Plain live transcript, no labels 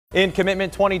In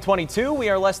Commitment 2022, we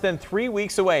are less than 3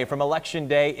 weeks away from Election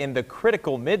Day in the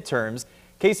critical midterms.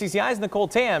 KCCI's Nicole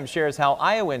Tam shares how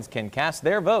Iowans can cast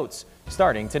their votes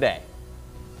starting today.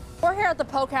 We're here at the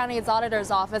Polk County's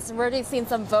Auditor's Office, and we're already seeing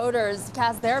some voters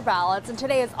cast their ballots. And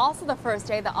today is also the first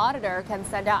day the auditor can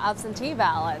send out absentee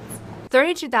ballots.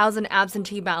 32,000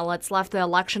 absentee ballots left the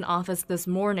election office this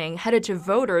morning, headed to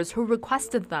voters who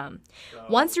requested them.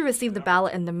 Once you receive the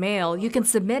ballot in the mail, you can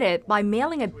submit it by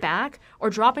mailing it back or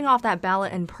dropping off that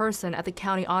ballot in person at the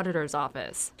county auditor's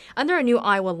office. Under a new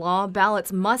Iowa law,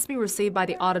 ballots must be received by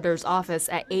the auditor's office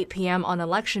at 8 p.m. on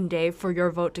Election Day for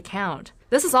your vote to count.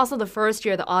 This is also the first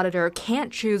year the auditor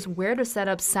can't choose where to set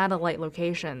up satellite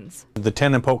locations. The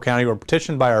 10 in Polk County were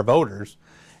petitioned by our voters,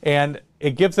 and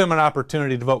it gives them an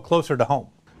opportunity to vote closer to home.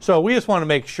 So we just want to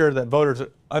make sure that voters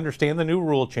understand the new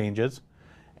rule changes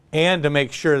and to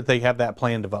make sure that they have that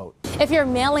plan to vote. If you're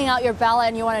mailing out your ballot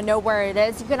and you want to know where it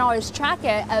is, you can always track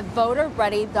it at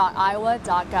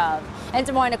voterready.iowa.gov. In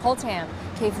Des Moines, Nicole Tam,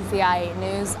 KCCI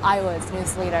News, Iowa's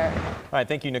news leader. All right,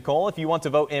 thank you, Nicole. If you want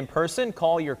to vote in person,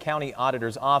 call your county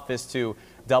auditor's office to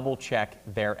double check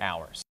their hours.